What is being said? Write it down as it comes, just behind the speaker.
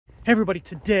Hey everybody,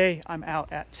 today I'm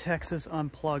out at Texas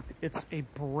Unplugged. It's a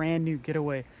brand new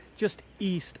getaway just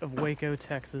east of Waco,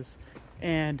 Texas,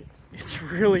 and it's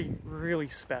really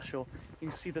special. You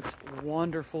can see this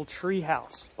wonderful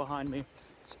treehouse behind me.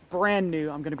 It's brand new.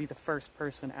 I'm going to be the first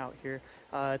person out here.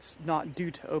 It's not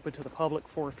due to open to the public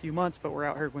for a few months, but we're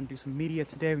out here going to do some media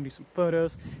today. We're going to do some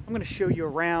photos. I'm going to show you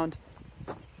around.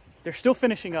 They're still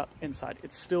finishing up inside.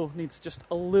 It still needs just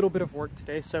a little bit of work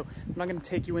today, so I'm not going to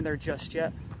take you in there just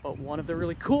yet. But one of the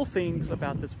really cool things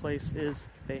about this place is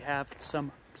they have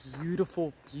some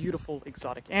beautiful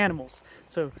exotic animals.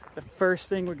 So the first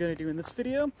thing we're going to do in this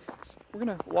video is we're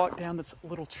going to walk down this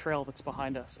little trail that's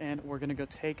behind us, and we're going to go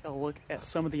take a look at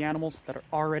some of the animals that are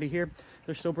already here.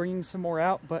 They're still bringing some more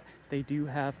out, but they do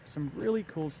have some really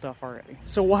cool stuff already.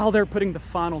 So while they're putting the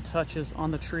final touches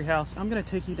on the treehouse, I'm going to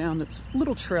take you down this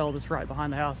little trail that's right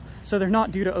behind the house. So they're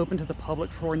not due to open to the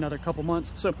public for another couple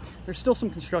months, so there's still some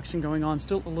construction going on,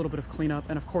 still a little bit of cleanup,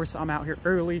 and of course I'm out here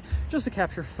early just to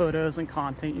capture photos and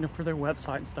content, you know, for their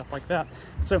website and stuff like that.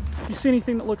 So if you see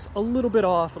anything that looks a little bit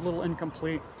off, a little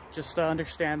incomplete, just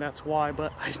understand that's why.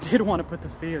 But I did want to put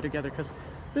this video together because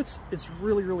this is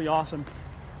really awesome.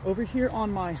 Over here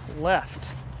on my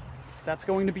left, that's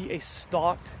going to be a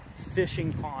stocked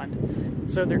fishing pond.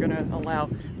 So they're going to allow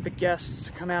the guests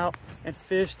to come out and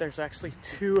fish. There's actually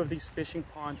 2 of these fishing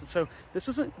ponds. And so this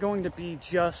isn't going to be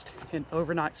just an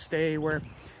overnight stay where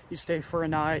you stay for a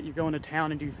night, you go into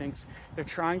town and do things. They're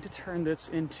trying to turn this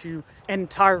into an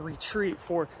entire retreat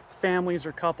for families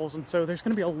or couples. And so there's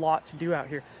going to be a lot to do out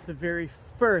here. The very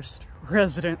first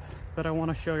resident that I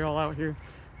want to show y'all out here,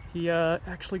 he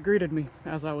actually greeted me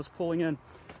as I was pulling in.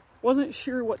 Wasn't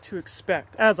sure what to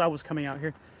expect as I was coming out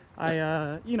here.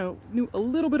 I, knew a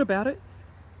little bit about it,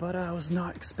 but I was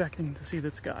not expecting to see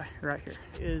this guy right here.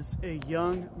 It is a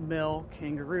young male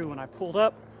kangaroo. When I pulled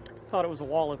up, thought it was a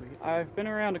wallaby. I've been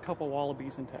around a couple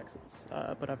wallabies in Texas,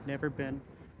 but I've never been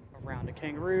around a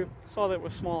kangaroo. Saw that it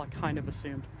was small, I kind of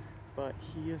assumed, but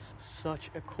he is such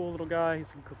a cool little guy.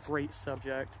 He's a great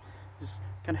subject. Just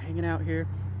kind of hanging out here,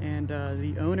 and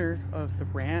the owner of the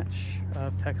ranch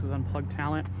of Texas Unplugged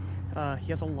Talent, he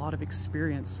has a lot of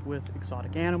experience with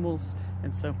exotic animals,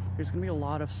 and so there's gonna be a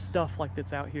lot of stuff like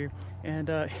that's out here.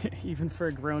 And even for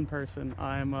a grown person,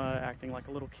 I'm acting like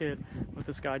a little kid with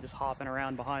this guy just hopping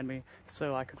around behind me,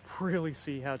 so I could really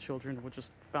see how children would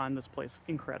just find this place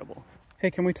incredible.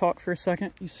 Hey, can we talk for a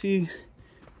second? You see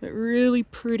that really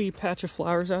pretty patch of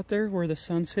flowers out there where the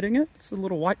sun's hitting it? It's the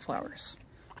little white flowers.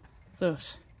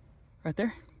 Those right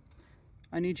there.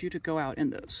 I need you to go out in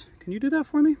those. Can you do that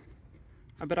for me?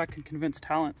 I bet I can convince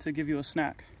Talent to give you a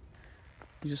snack.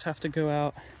 You just have to go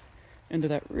out into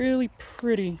that really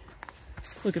pretty,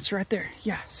 look, it's right there.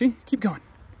 Yeah, see, keep going.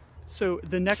 So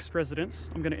the next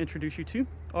residents I'm going to introduce you to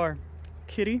are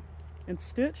Kitty and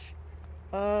Stitch.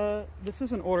 This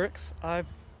is an oryx. I've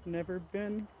never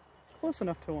been close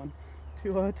enough to one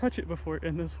to touch it before,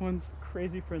 and this one's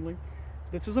crazy friendly.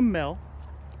 This is a male,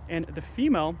 and the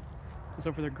female is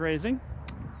over there grazing.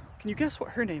 Can you guess what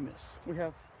her name is? We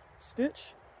have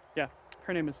Stitch. Yeah,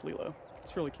 her name is Lilo.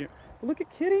 It's really cute. But look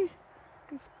at Kitty,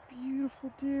 this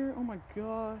beautiful deer. Oh my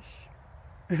gosh,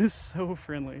 it is so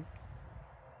friendly.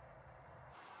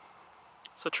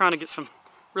 So trying to get some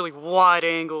really wide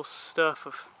angle stuff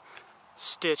of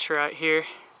Stitch right here.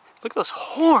 Look at those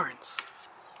horns.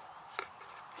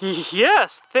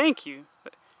 Yes, thank you.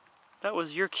 That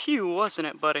was your cue, wasn't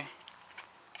it, buddy?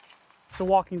 So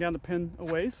walking down the pen a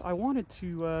ways, I wanted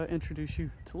to introduce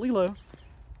you to Lilo,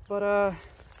 but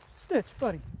Stitch,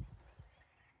 buddy,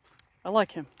 I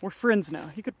like him. We're friends now.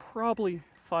 He could probably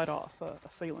fight off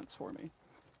assailants for me,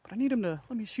 but I need him to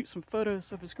let me shoot some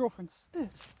photos of his girlfriend, Stitch.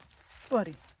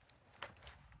 Buddy.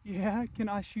 Yeah, can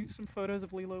I shoot some photos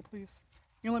of Lilo, please?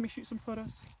 You let me shoot some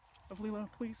photos of Lilo,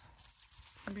 please?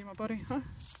 Can you be my buddy, huh?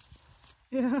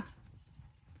 Yeah.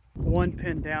 One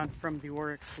pin down from the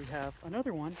oryx, we have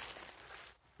another one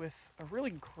with a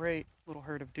really great little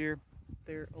herd of deer.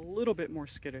 They're a little bit more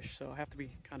skittish, so I have to be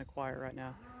kind of quiet right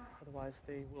now, otherwise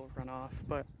they will run off.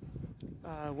 But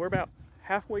we're about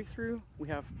halfway through. We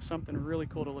have something really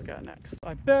cool to look at next.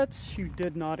 I bet you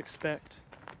did not expect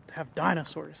to have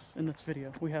dinosaurs in this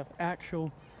video. We have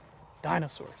actual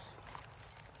dinosaurs.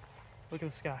 Look at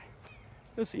this guy,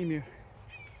 this emu.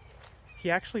 He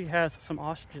actually has some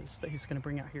ostriches that he's going to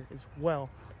bring out here as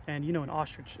well. And you know, an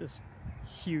ostrich is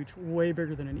huge, way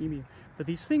bigger than an emu. But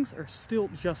these things are still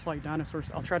just like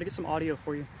dinosaurs. I'll try to get some audio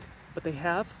for you. But they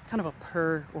have kind of a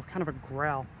purr or kind of a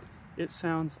growl. It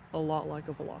sounds a lot like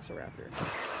a velociraptor.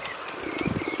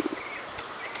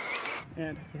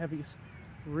 And they have these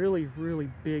really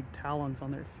big talons on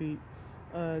their feet.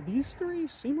 These three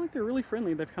seem like they're really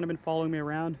friendly. They've kind of been following me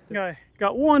around. I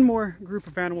got one more group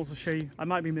of animals to show you. I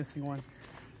might be missing one.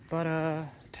 But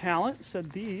Talent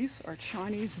said these are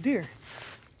Chinese deer.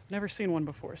 Never seen one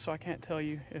before, so I can't tell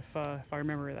you if I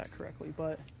remember that correctly.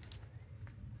 But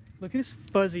look at his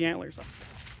fuzzy antlers.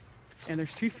 And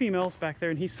there's two females back there,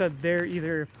 and he said they're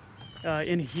either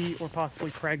in heat or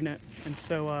possibly pregnant. And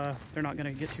so they're not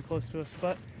going to get too close to us.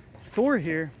 But Thor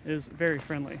here is very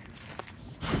friendly.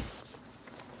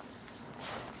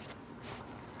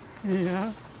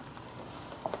 Yeah.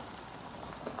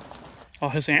 Oh,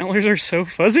 his antlers are so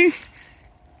fuzzy.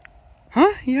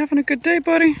 Huh? You having a good day,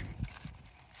 buddy?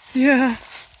 Yeah.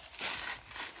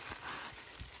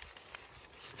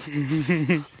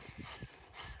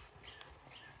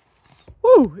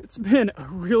 Woo! It's been a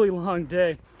really long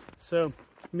day. So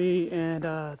me and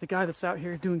the guy that's out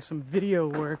here doing some video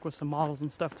work with some models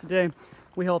and stuff today,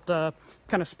 we helped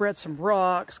kind of spread some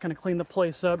rocks, kind of clean the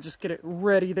place up, just get it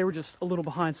ready. They were just a little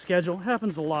behind schedule.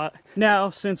 Happens a lot. Now,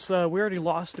 since we already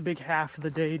lost a big half of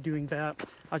the day doing that,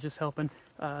 I was just helping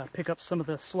pick up some of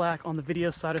the slack on the video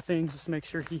side of things, just to make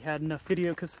sure he had enough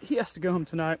video, because he has to go home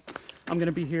tonight. I'm going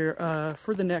to be here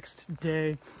for the next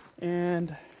day.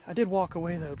 And I did walk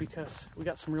away, though, because we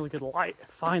got some really good light,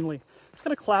 finally. It's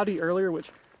kind of cloudy earlier,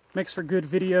 which makes for good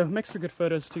video, makes for good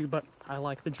photos, too, but I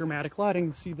like the dramatic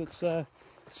lighting. See that's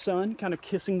sun kind of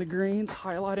kissing the greens,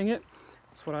 highlighting it.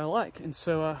 That's what I like. And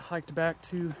so I hiked back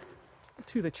to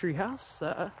the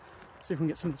treehouse, see if we can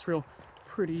get some of this real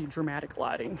pretty dramatic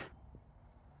lighting.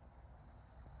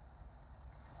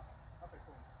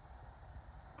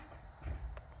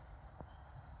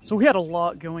 So we had a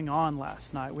lot going on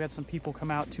last night. We had some people come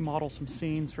out to model some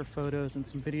scenes for photos and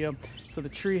some video. So the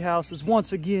treehouse is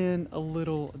once again a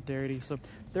little dirty. So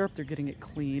they're up there getting it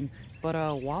clean. But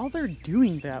while they're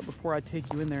doing that, before I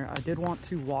take you in there, I did want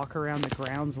to walk around the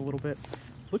grounds a little bit.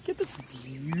 Look at this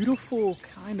beautiful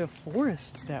kind of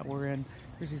forest that we're in.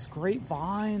 There's these great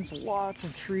vines, lots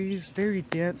of trees, very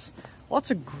dense.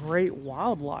 Lots of great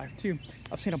wildlife too.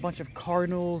 I've seen a bunch of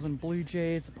cardinals and blue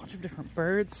jays, a bunch of different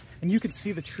birds, and you can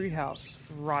see the treehouse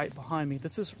right behind me.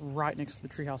 This is right next to the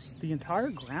treehouse. The entire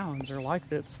grounds are like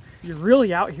this. You're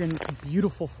really out here in this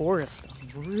beautiful forest.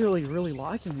 I'm really, really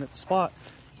liking this spot.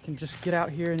 You can just get out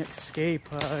here and escape,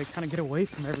 kind of get away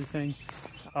from everything.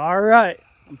 All right,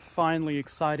 I'm finally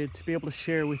excited to be able to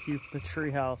share with you the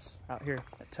treehouse out here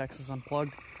at Texas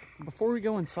Unplugged. Before we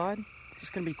go inside,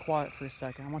 just gonna be quiet for a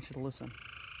second. I want you to listen.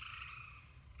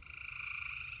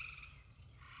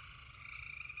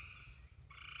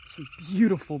 Some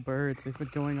beautiful birds. They've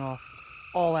been going off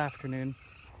all afternoon.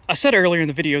 I said earlier in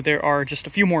the video there are just a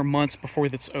few more months before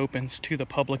this opens to the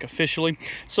public officially.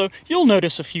 So you'll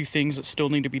notice a few things that still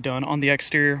need to be done on the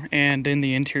exterior and in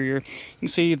the interior. You can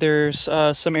see there's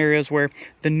some areas where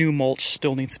the new mulch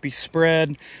still needs to be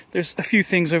spread. There's a few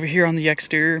things over here on the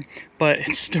exterior, but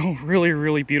it's still really,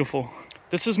 really beautiful.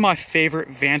 This is my favorite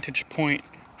vantage point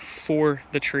for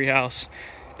the treehouse.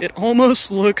 It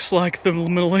almost looks like the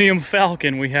Millennium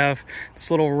Falcon. We have this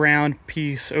little round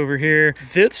piece over here.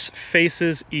 This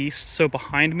faces east, so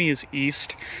behind me is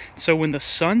east. So when the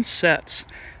sun sets,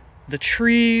 the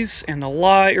trees and the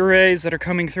light rays that are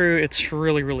coming through, it's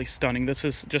really, really stunning. This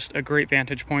is just a great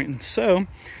vantage point. And so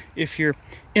if you're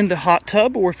in the hot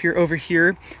tub or if you're over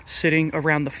here sitting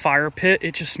around the fire pit,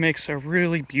 it just makes a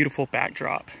really beautiful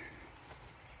backdrop.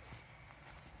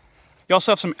 You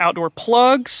also have some outdoor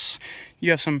plugs.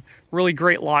 You have some really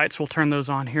great lights. We'll turn those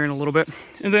on here in a little bit.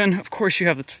 And then, of course, you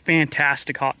have this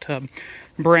fantastic hot tub.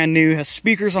 Brand new, has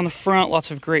speakers on the front, lots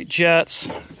of great jets.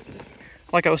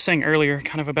 Like I was saying earlier,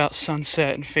 kind of about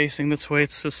sunset and facing this way,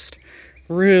 it's just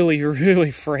really,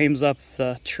 really frames up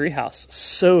the treehouse.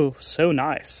 So, so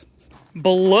nice.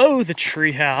 Below the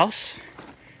treehouse,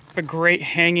 a great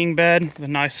hanging bed with a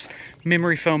nice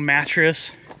memory foam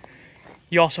mattress.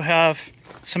 You also have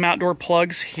some outdoor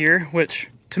plugs here, which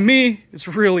to me is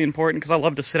really important because I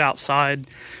love to sit outside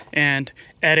and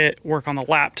edit, work on the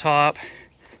laptop.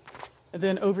 And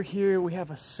then over here we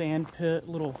have a sand pit,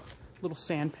 little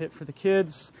sand pit for the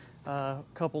kids. A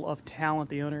couple of Talent,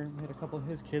 the owner, had a couple of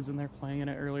his kids in there playing in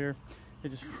it earlier. They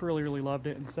just really, really loved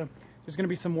it. And so there's going to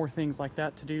be some more things like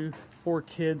that to do for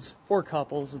kids or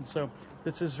couples. And so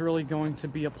this is really going to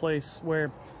be a place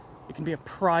where it can be a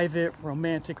private,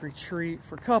 romantic retreat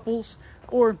for couples,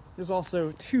 or there's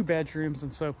also 2 bedrooms,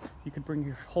 and so you could bring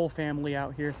your whole family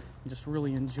out here and just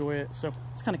really enjoy it. So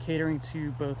it's kind of catering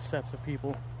to both sets of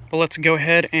people. But let's go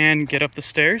ahead and get up the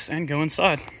stairs and go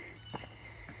inside.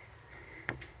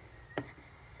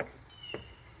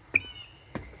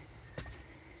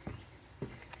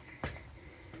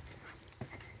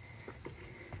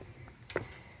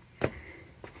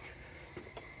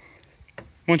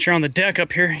 Once you're on the deck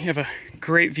up here, you have a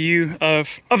great view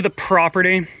of the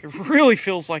property. It really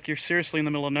feels like you're seriously in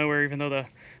the middle of nowhere, even though the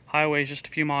highway is just a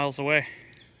few miles away.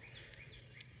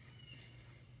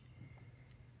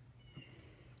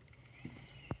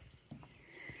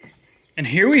 And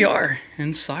here we are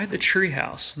inside the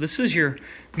treehouse. This is your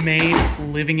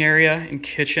main living area and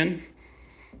kitchen.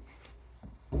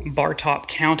 Bar top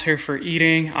counter for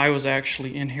eating. I was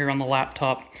actually in here on the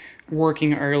laptop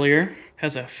working earlier.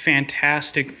 Has a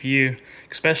fantastic view,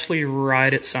 especially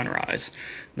right at sunrise.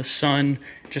 The sun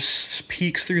just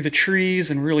peeks through the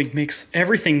trees and really makes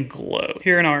everything glow.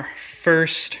 Here in our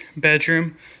first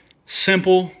bedroom,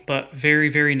 simple, but very,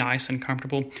 very nice and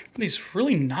comfortable. These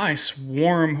really nice,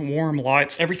 warm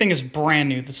lights. Everything is brand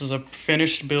new. This is a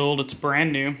finished build. It's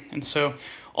brand new. And so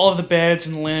all of the beds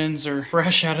and linens are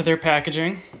fresh out of their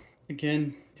packaging.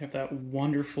 Again, you have that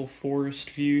wonderful forest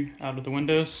view out of the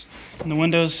windows. And the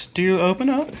windows do open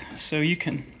up, so you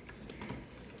can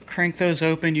crank those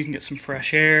open. You can get some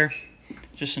fresh air.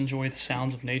 Just enjoy the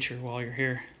sounds of nature while you're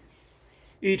here.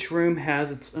 Each room has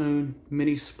its own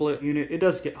mini split unit. It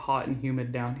does get hot and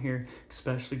humid down here,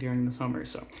 especially during the summer,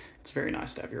 so it's very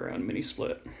nice to have your own mini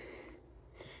split.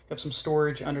 You have some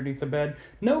storage underneath the bed.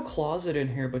 No closet in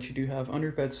here, but you do have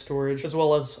underbed storage, as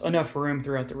well as enough room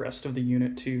throughout the rest of the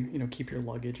unit to, you know, keep your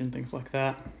luggage and things like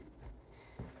that.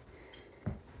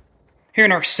 Here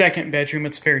in our second bedroom,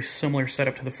 it's very similar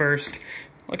setup to the first.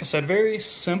 Like I said, very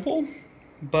simple,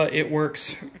 but it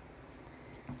works.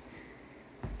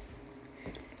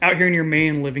 Out here in your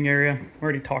main living area, we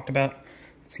already talked about,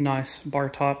 it's nice bar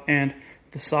top, and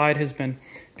the side has been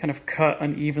kind of cut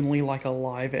unevenly like a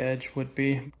live edge would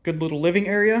be. Good little living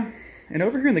area. And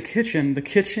over here in the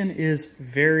kitchen is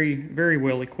very, very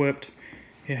well equipped.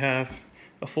 You have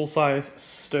a full-size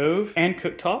stove and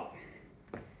cooktop,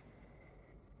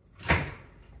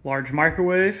 large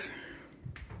microwave,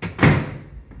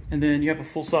 and then you have a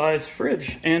full-size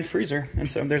fridge and freezer. And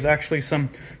so there's actually some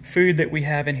food that we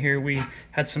have in here. We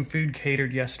had some food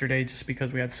catered yesterday just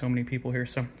because we had so many people here.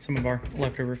 So some of our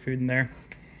leftover food in there.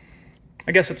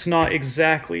 I guess it's not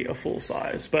exactly a full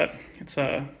size, but it's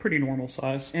a pretty normal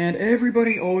size. And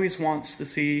everybody always wants to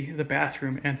see the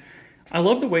bathroom. And I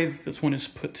love the way that this one is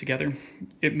put together.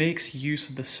 It makes use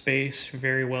of the space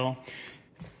very well.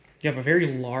 You have a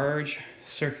very large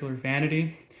circular vanity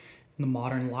and the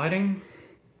modern lighting.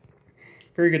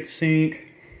 Very good sink,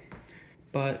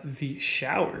 but the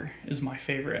shower is my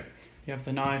favorite. You have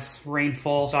the nice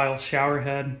rainfall style shower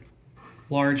head,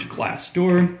 large glass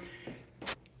door,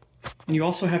 and you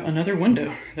also have another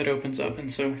window that opens up. And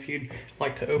so if you'd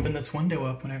like to open this window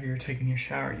up whenever you're taking your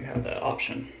shower, you have that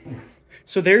option.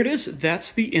 So there it is.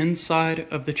 That's the inside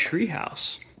of the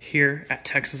treehouse here at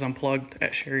Texas Unplugged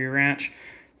at Cheri Ranch.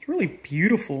 It's a really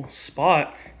beautiful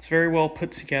spot. It's very well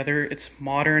put together. It's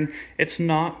modern. It's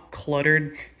not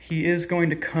cluttered. He is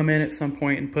going to come in at some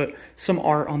point and put some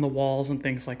art on the walls and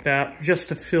things like that, just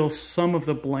to fill some of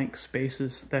the blank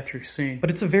spaces that you're seeing. But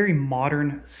it's a very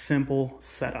modern, simple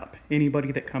setup.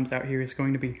 Anybody that comes out here is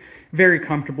going to be very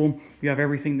comfortable. You have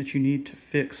everything that you need to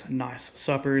fix nice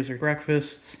suppers or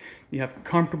breakfasts. You have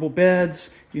comfortable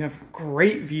beds. You have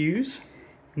great views.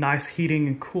 Nice heating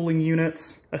and cooling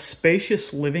units, a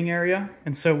spacious living area.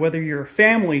 And so whether you're a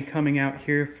family coming out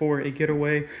here for a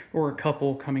getaway or a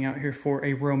couple coming out here for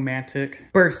a romantic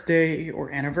birthday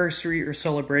or anniversary or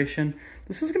celebration,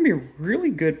 this is gonna be a really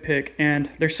good pick.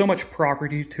 And there's so much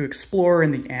property to explore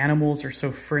and the animals are so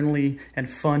friendly and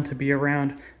fun to be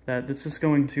around that this is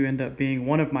going to end up being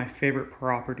one of my favorite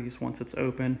properties once it's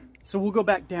open. So we'll go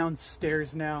back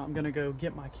downstairs now. I'm gonna go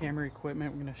get my camera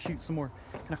equipment. We're gonna shoot some more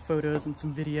kind of photos and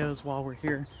some videos while we're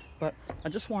here. But I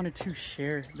just wanted to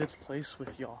share this place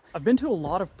with y'all. I've been to a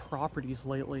lot of properties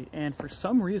lately, and for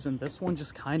some reason, this one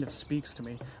just kind of speaks to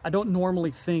me. I don't normally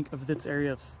think of this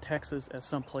area of Texas as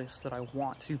someplace that I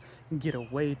want to get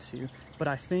away to, but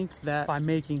I think that by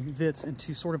making this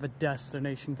into sort of a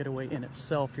destination getaway in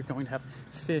itself, you're going to have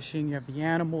fishing, you have the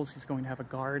animals, he's going to have a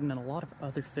garden, and a lot of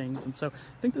other things. And so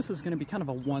I think this is going to be kind of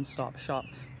a one-stop shop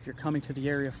if you're coming to the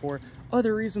area for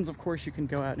other reasons. Of course, you can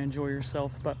go out and enjoy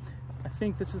yourself, but I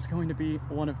think this is going to be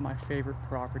one of my favorite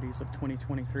properties of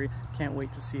 2023. Can't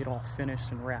wait to see it all finished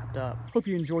and wrapped up. Hope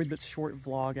you enjoyed this short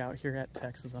vlog out here at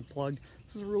Texas Unplugged.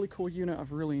 This is a really cool unit.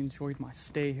 I've really enjoyed my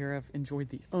stay here. I've enjoyed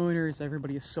the owners.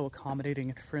 Everybody is so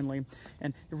accommodating and friendly,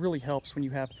 and it really helps when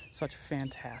you have such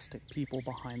fantastic people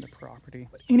behind the property.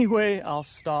 But anyway, I'll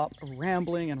stop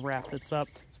rambling and wrap this up.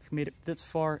 If you made it this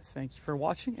far, thank you for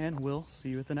watching, and we'll see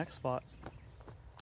you at the next spot.